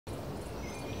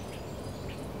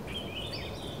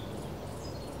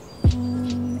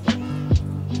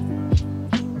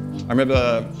I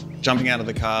remember jumping out of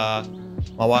the car,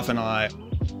 my wife and I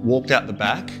walked out the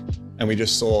back and we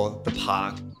just saw the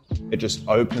park. It just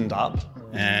opened up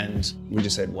and we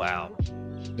just said, wow.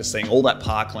 Just seeing all that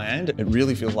parkland, it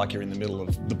really feels like you're in the middle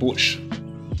of the bush.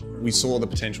 We saw the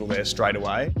potential there straight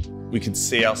away. We could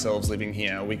see ourselves living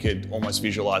here. We could almost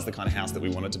visualise the kind of house that we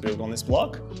wanted to build on this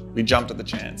block. We jumped at the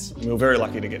chance and we were very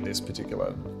lucky to get this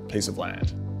particular piece of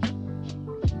land.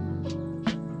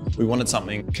 We wanted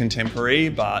something contemporary,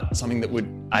 but something that would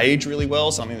age really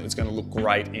well, something that was going to look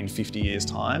great in 50 years'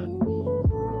 time.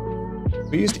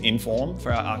 We used Inform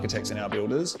for our architects and our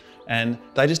builders, and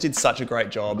they just did such a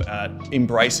great job at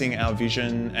embracing our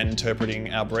vision and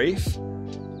interpreting our brief.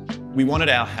 We wanted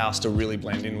our house to really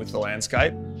blend in with the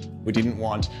landscape. We didn't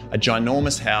want a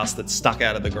ginormous house that stuck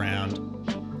out of the ground.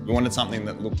 We wanted something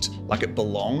that looked like it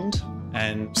belonged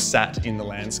and sat in the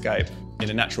landscape in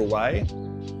a natural way.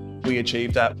 We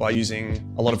achieved that by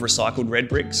using a lot of recycled red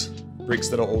bricks, bricks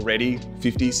that are already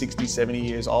 50, 60, 70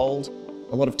 years old.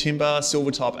 A lot of timber,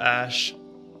 silvertop ash,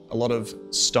 a lot of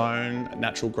stone,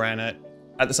 natural granite.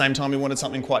 At the same time, we wanted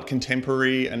something quite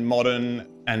contemporary and modern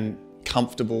and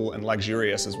comfortable and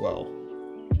luxurious as well.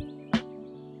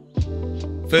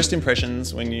 First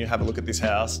impressions when you have a look at this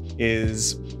house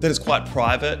is that it's quite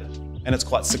private and it's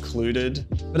quite secluded.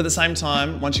 But at the same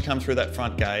time, once you come through that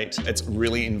front gate, it's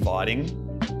really inviting.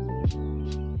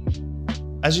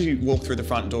 As you walk through the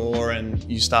front door and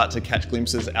you start to catch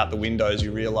glimpses out the windows,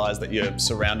 you realise that you're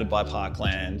surrounded by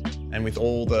parkland. And with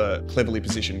all the cleverly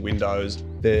positioned windows,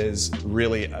 there's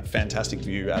really a fantastic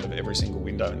view out of every single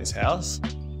window in this house.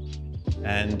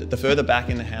 And the further back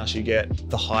in the house you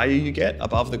get, the higher you get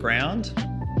above the ground.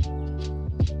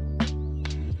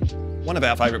 One of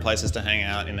our favourite places to hang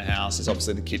out in the house is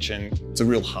obviously the kitchen. It's a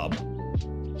real hub.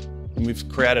 And we've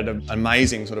created an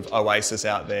amazing sort of oasis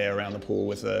out there around the pool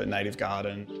with a native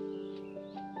garden.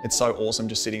 It's so awesome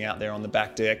just sitting out there on the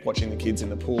back deck, watching the kids in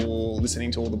the pool, listening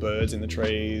to all the birds in the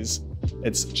trees.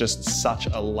 It's just such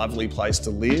a lovely place to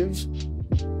live.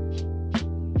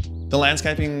 The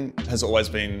landscaping has always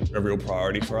been a real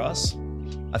priority for us.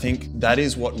 I think that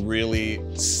is what really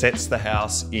sets the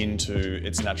house into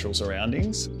its natural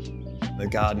surroundings. The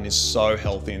garden is so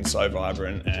healthy and so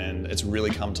vibrant, and it's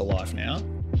really come to life now.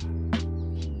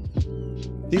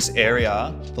 This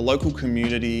area, the local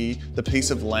community, the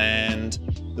piece of land,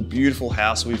 the beautiful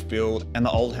house we've built, and the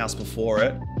old house before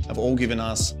it have all given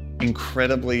us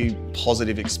incredibly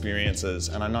positive experiences.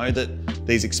 And I know that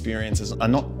these experiences are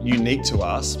not unique to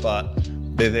us, but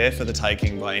they're there for the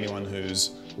taking by anyone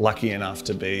who's lucky enough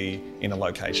to be in a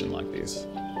location like this.